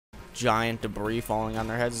giant debris falling on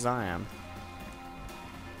their heads as I am.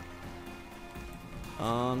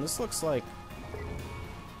 This looks like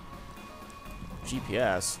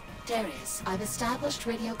GPS. Darius, I've established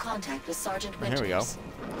radio contact with Sergeant Winters. Here we go.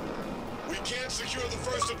 We can't secure the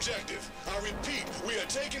first objective. I repeat, we are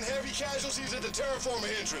taking heavy casualties at the terraformer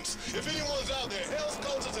entrance. If anyone's out there, Hell's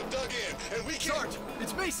cultists have dug in, and we can't... Sarge,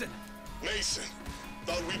 it's Mason! Mason,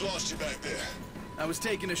 thought we'd lost you back there. I was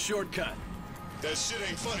taking a shortcut. That shit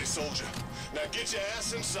ain't funny, soldier. Now get your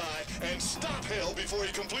ass inside and stop Hell before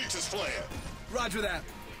he completes his plan. Roger that.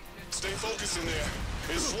 Stay focused in there.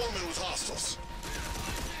 It's swarming with hostiles.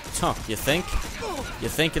 Huh, you think? You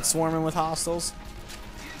think it's swarming with hostiles?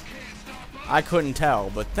 I couldn't tell,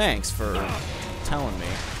 but thanks for telling me.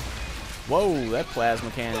 Whoa, that plasma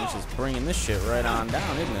cannon is just bringing this shit right on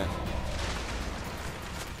down, isn't it?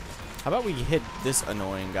 How about we hit this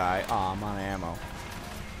annoying guy? Aw, I'm out of ammo.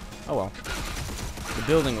 Oh well. The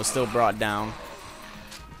building was still brought down.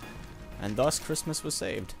 And thus Christmas was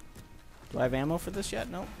saved. Do I have ammo for this yet?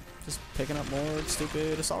 Nope. Just picking up more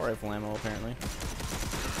stupid assault rifle ammo, apparently.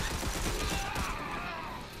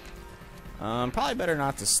 Probably better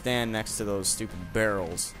not to stand next to those stupid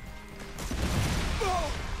barrels.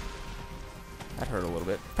 That hurt a little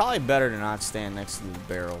bit. Probably better to not stand next to the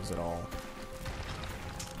barrels at all.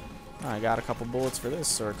 I got a couple bullets for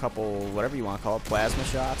this, or a couple, whatever you want to call it, plasma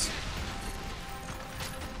shots.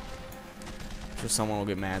 I'm sure someone will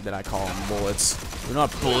get mad that I call them bullets. They're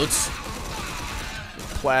not bullets.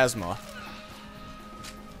 They're plasma.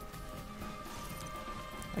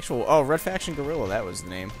 Actual, oh, Red Faction Guerrilla, that was the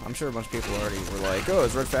name. I'm sure a bunch of people already were like, oh,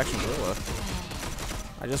 it's Red Faction Guerrilla.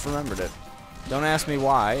 I just remembered it. Don't ask me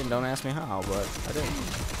why, and don't ask me how, but I did.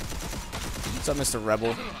 What's up, Mr. Rebel?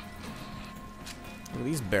 Look at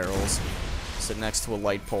these barrels. Sit next to a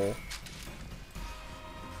light pole.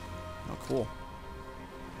 Oh, cool.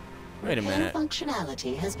 Wait a minute.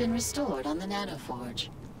 Functionality has been restored on the nanoforge.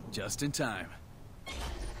 Just in time.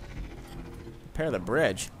 Repair the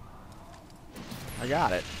bridge. I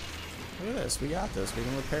got it. Look at this. We got this. We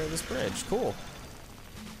can repair this bridge. Cool.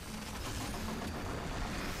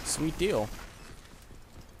 Sweet deal.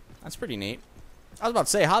 That's pretty neat. I was about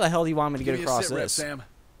to say, how the hell do you want me to get across this? Sam.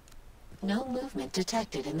 No movement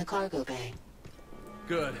detected in the cargo bay.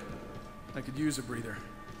 Good. I could use a breather.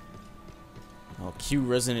 Oh, cue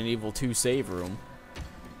Resident Evil 2 save room.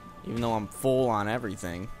 Even though I'm full on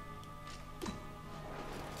everything.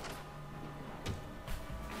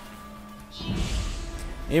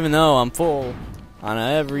 Even though I'm full on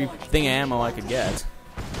everything ammo I could get.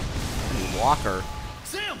 Walker.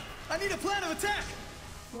 Sam, I need a plan of attack.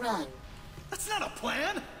 Run. That's not a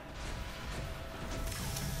plan.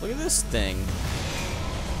 Look at this thing.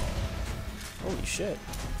 Holy shit.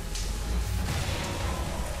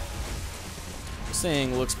 This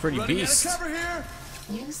thing looks pretty beast. Out of cover here.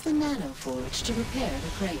 Use the nanoforge to repair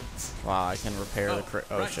the crates. Wow, I can repair the crate.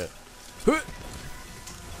 Oh, right. shit.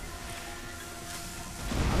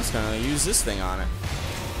 I'm just gonna use this thing on it.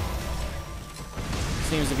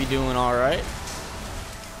 Seems to be doing alright.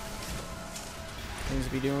 Seems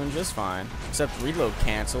to be doing just fine. Except reload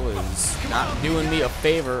cancel is not doing me a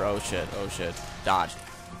favor. Oh shit, oh shit. Dodge.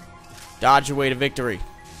 Dodge your way to victory.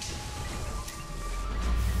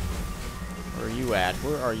 Where are you at?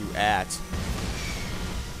 Where are you at?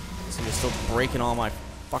 So you're still breaking all my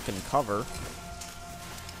fucking cover. I'm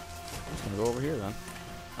just gonna go over here then.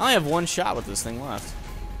 I only have one shot with this thing left.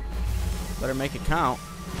 Better make it count.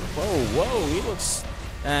 Whoa, whoa, he looks...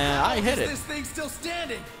 I hit it. This thing's still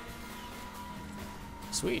standing.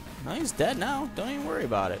 Sweet. No, he's dead now. Don't even worry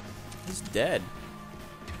about it. He's dead.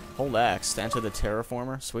 Hold X. Enter the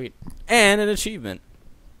terraformer. Sweet. And an achievement.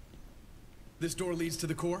 This door leads to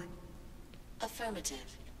the core?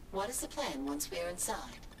 Affirmative. What is the plan once we are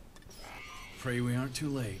inside? Pray we aren't too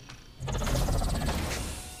late.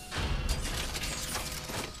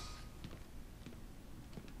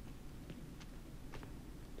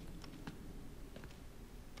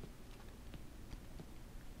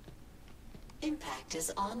 Impact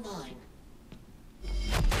is online.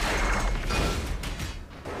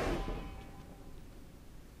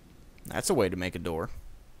 That's a way to make a door.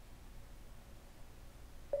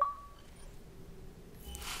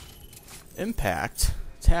 Impact.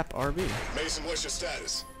 Tap RB. Mason, what's your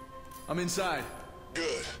status? I'm inside.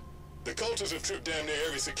 Good. The cultists have tripped damn near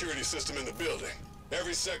every security system in the building.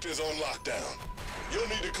 Every sector is on lockdown. You'll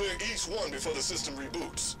need to clear each one before the system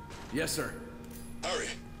reboots. Yes, sir. Hurry.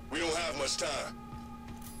 We don't have much time.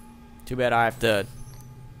 Too bad I have to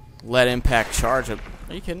let Impact charge it.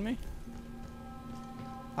 Are you kidding me?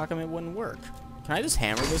 How come it wouldn't work? Can I just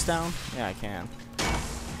hammer this down? Yeah, I can.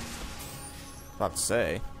 About to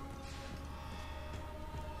say.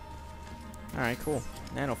 Alright, cool.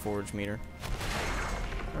 Nanoforge meter.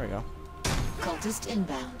 There we go. Cultist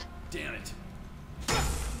inbound. Damn it.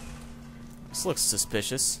 This looks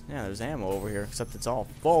suspicious. Yeah, there's ammo over here, except it's all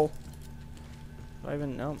full. Do I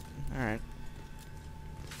even... Nope. Alright.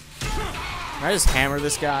 Can I just hammer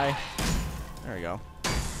this guy? There we go.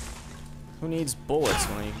 Who needs bullets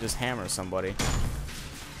when you can just hammer somebody?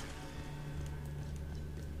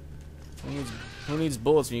 Who needs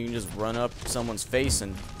bullets when you can just run up someone's face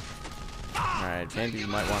and... Alright, maybe you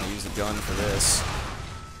might want to use a gun for this.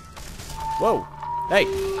 Whoa! Hey!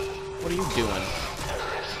 What are you doing?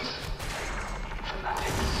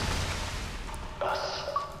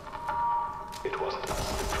 It wasn't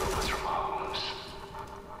us that drove us from our homes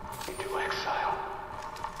into exile.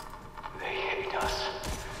 They hate us.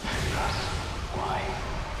 Fear us. Why?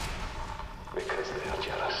 Because they are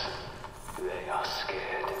jealous. They are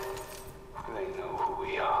scared. They know who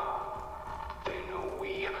we are. They know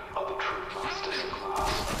we are the true masters of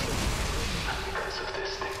Mars. And because of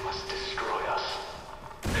this, they must destroy us.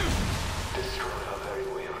 Destroy our very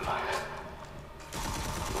way of life.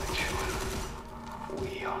 My children,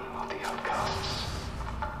 we are not the outcasts.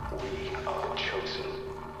 We are the chosen.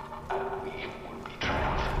 And we will be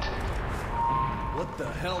triumphant. What the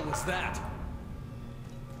hell was that?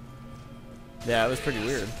 Yeah, it was pretty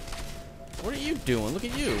weird. What are you doing? Look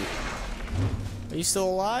at you. Are you still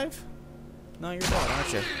alive? No, you're dead,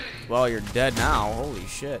 aren't you? Well, you're dead now. Holy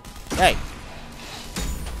shit. Hey!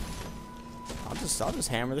 I'll just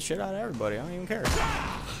hammer the shit out of everybody. I don't even care.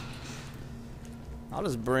 I'll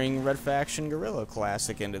just bring Red Faction Guerrilla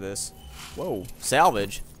Classic into this. Whoa.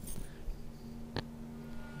 Salvage.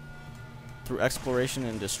 Through exploration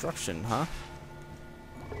and destruction, huh?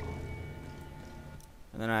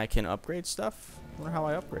 And then I can upgrade stuff? I wonder how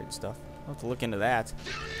I upgrade stuff. I'll have to look into that.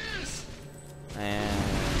 And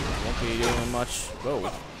won't be doing much. Whoa.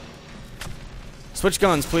 Switch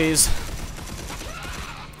guns, please.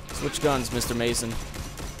 Switch guns, Mr. Mason.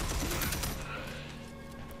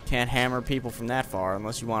 Can't hammer people from that far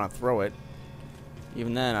unless you want to throw it.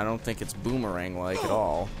 Even then, I don't think it's boomerang-like at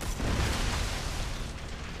all.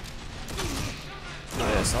 Look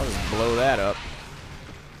at this. I'll just blow that up.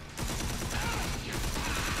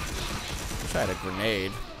 Wish I had a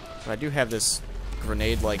grenade. But I do have this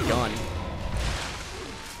grenade-like gun.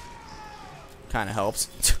 Kind of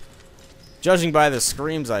helps. Judging by the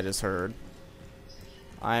screams I just heard,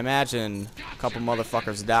 I imagine a couple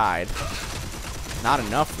motherfuckers died. Not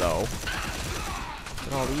enough, though. Look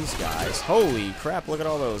at all these guys. Holy crap, look at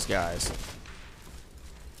all those guys.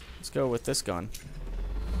 Let's go with this gun.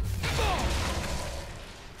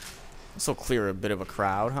 This will clear a bit of a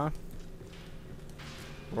crowd, huh?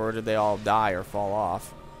 Or did they all die or fall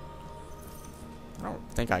off? I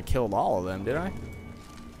don't think I killed all of them, did I?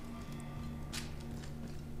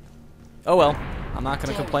 Oh well. I'm not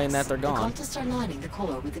going to complain that they're gone. The cultists are lining the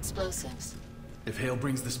core with explosives. If Hale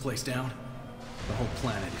brings this place down, the whole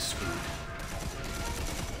planet is screwed.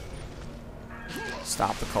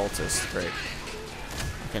 Stop the cultists. Great.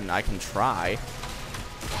 I can try.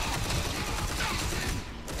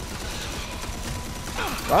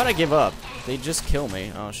 Why would I give up? They just kill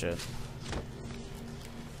me. Oh shit.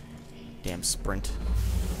 Damn sprint.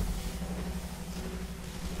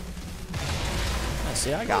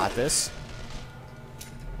 See, I got this.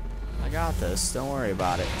 I got this. Don't worry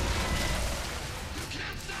about it.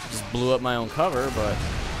 Just blew up my own cover, but...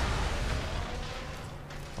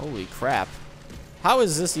 Holy crap. How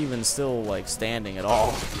is this even still, like, standing at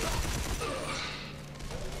all?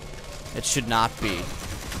 It should not be.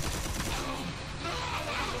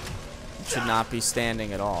 It should not be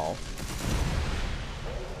standing at all.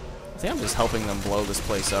 I think I'm just helping them blow this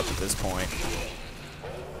place up at this point.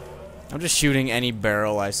 I'm just shooting any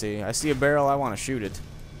barrel I see. I see a barrel, I want to shoot it.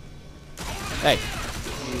 Hey,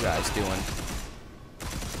 what are you guys doing?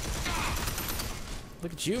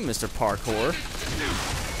 Look at you, Mr. Parkour.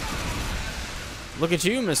 Look at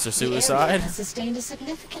you, Mr. Suicide. The area has sustained a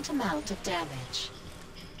significant amount of damage.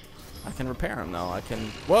 I can repair him, though. I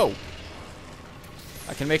can... Whoa!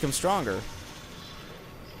 I can make him stronger.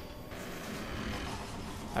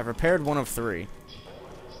 I've repaired one of 3.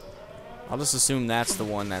 I'll just assume that's the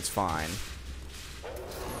one that's fine.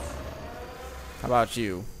 How about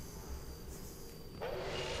you?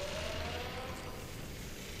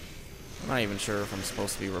 I'm not even sure if I'm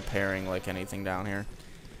supposed to be repairing like anything down here.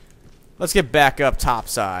 Let's get back up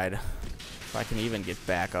topside. If I can even get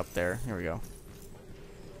back up there. Here we go.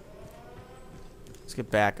 Let's get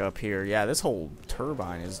back up here. Yeah, this whole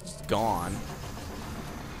turbine is gone.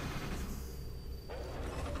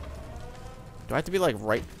 Do I have to be like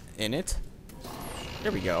right in it?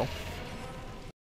 There we go.